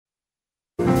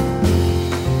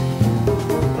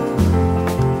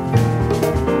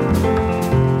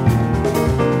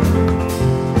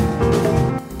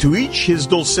To each his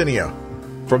Dulcinea,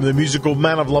 from the musical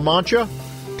Man of LaMancha,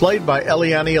 played by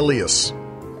Eliane Elias.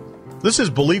 This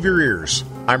is Believe Your Ears.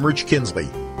 I'm Rich Kienzle.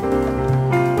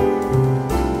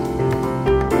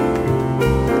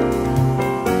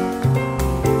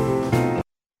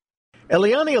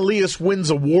 Eliane Elias wins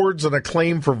awards and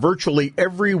acclaim for virtually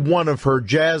every one of her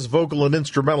jazz, vocal, and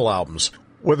instrumental albums,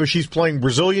 whether she's playing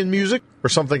Brazilian music or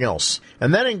something else.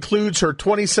 And that includes her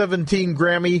 2017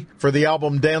 Grammy for the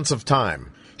album Dance of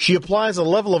Time. She applies a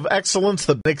level of excellence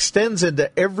that extends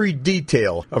into every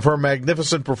detail of her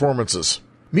magnificent performances.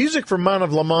 Music from Man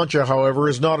of LaMancha, however,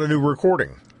 is not a new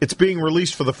recording. It's being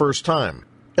released for the first time.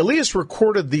 Elias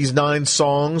recorded these 9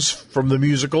 songs from the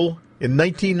musical in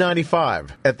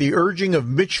 1995 at the urging of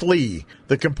Mitch Lee,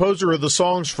 the composer of the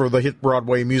songs for the hit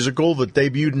Broadway musical that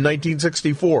debuted in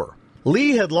 1964.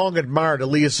 Lee had long admired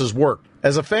Elias's work.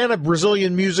 As a fan of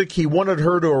Brazilian music, he wanted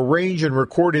her to arrange and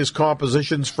record his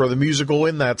compositions for the musical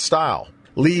in that style.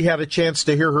 Lee had a chance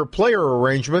to hear her play her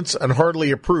arrangements and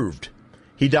heartily approved.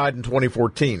 He died in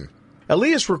 2014.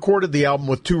 Elias recorded the album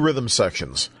with 2 rhythm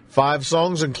sections. 5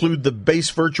 songs include the bass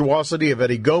virtuosity of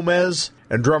Eddie Gomez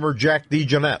and drummer Jack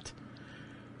DeJohnette.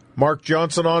 Mark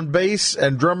Johnson on bass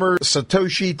and drummer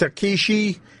Satoshi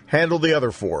Takeshi handled the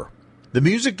other 4. The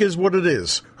music is what it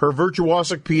is. Her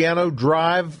virtuosic piano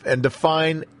drive and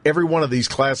define every one of these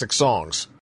classic songs.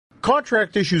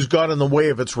 Contract issues got in the way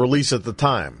of its release at the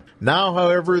time. Now,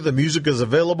 however, the music is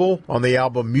available on the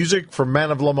album Music from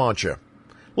Man of LaMancha.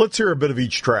 Let's hear a bit of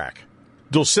each track.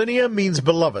 Dulcinea means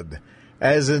beloved,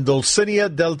 as in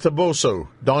Dulcinea del Toboso,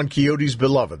 Don Quixote's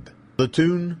beloved. The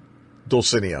tune,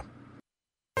 Dulcinea.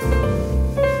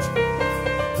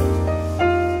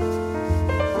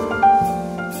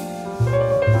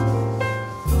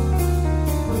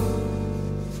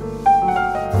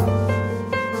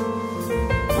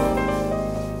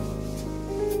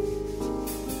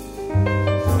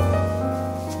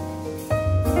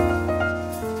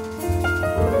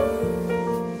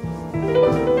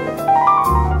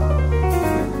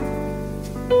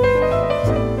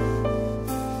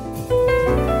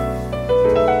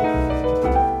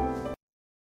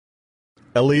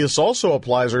 Elias also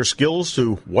applies her skills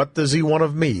to What Does He Want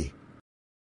of Me?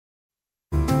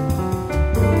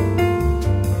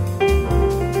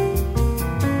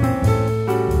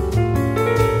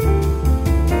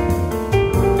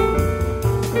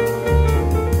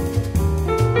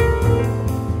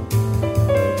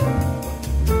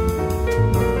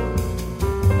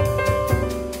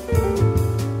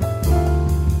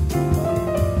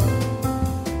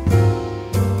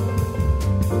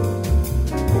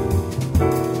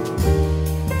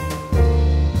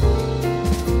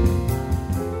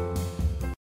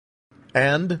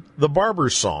 And The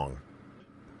Barber's Song.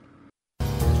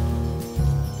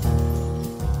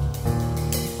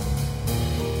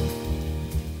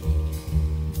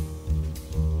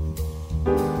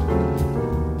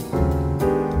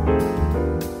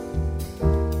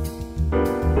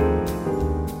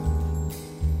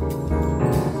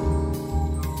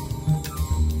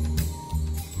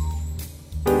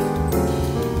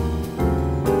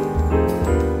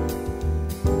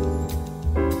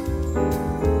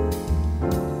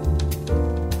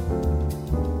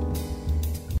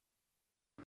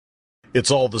 It's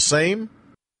All the Same.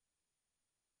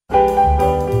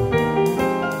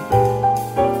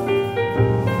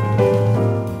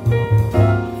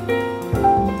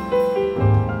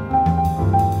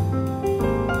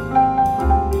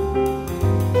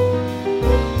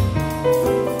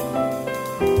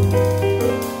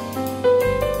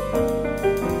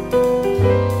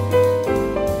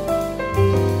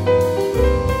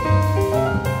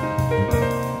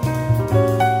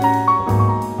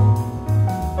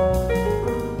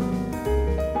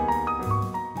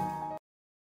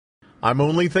 I'm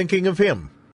Only Thinking of Him.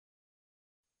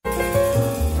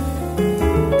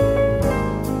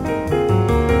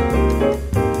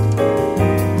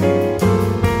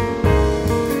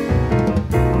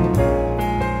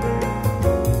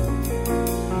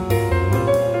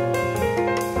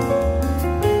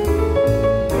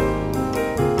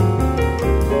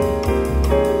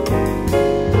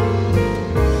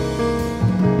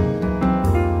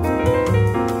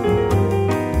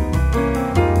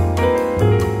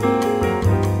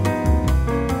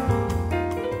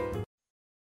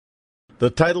 The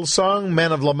title song,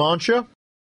 Man of LaMancha.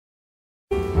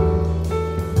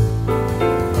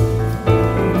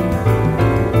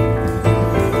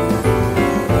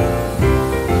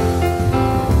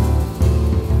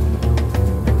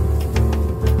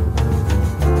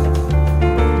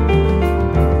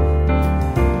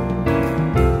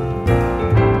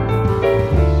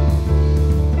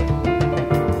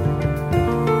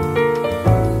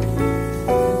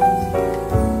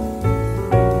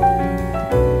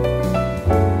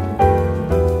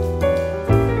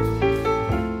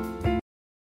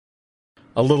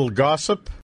 a little gossip.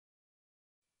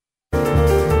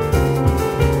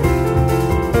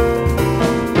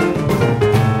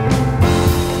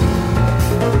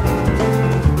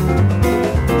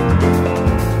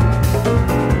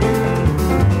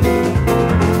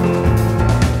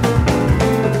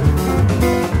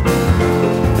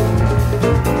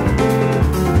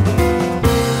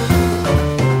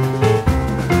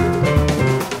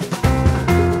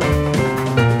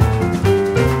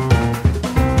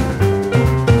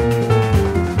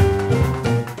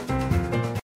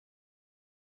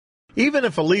 Even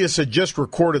if Elias had just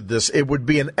recorded this, it would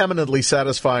be an eminently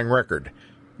satisfying record.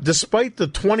 Despite the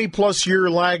 20-plus year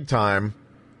lag time,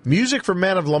 music from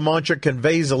Man of LaMancha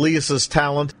conveys Elias's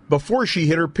talent before she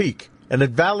hit her peak, and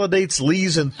it validates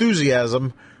Lee's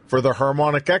enthusiasm for the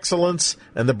harmonic excellence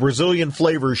and the Brazilian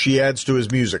flavor she adds to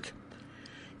his music.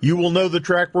 You will know the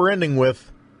track we're ending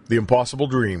with, The Impossible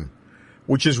Dream,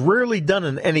 which is rarely done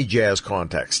in any jazz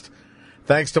context.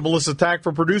 Thanks to Melissa Tack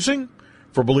for producing.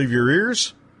 For Believe Your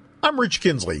Ears, I'm Rich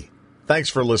Kienzle. Thanks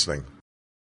for listening.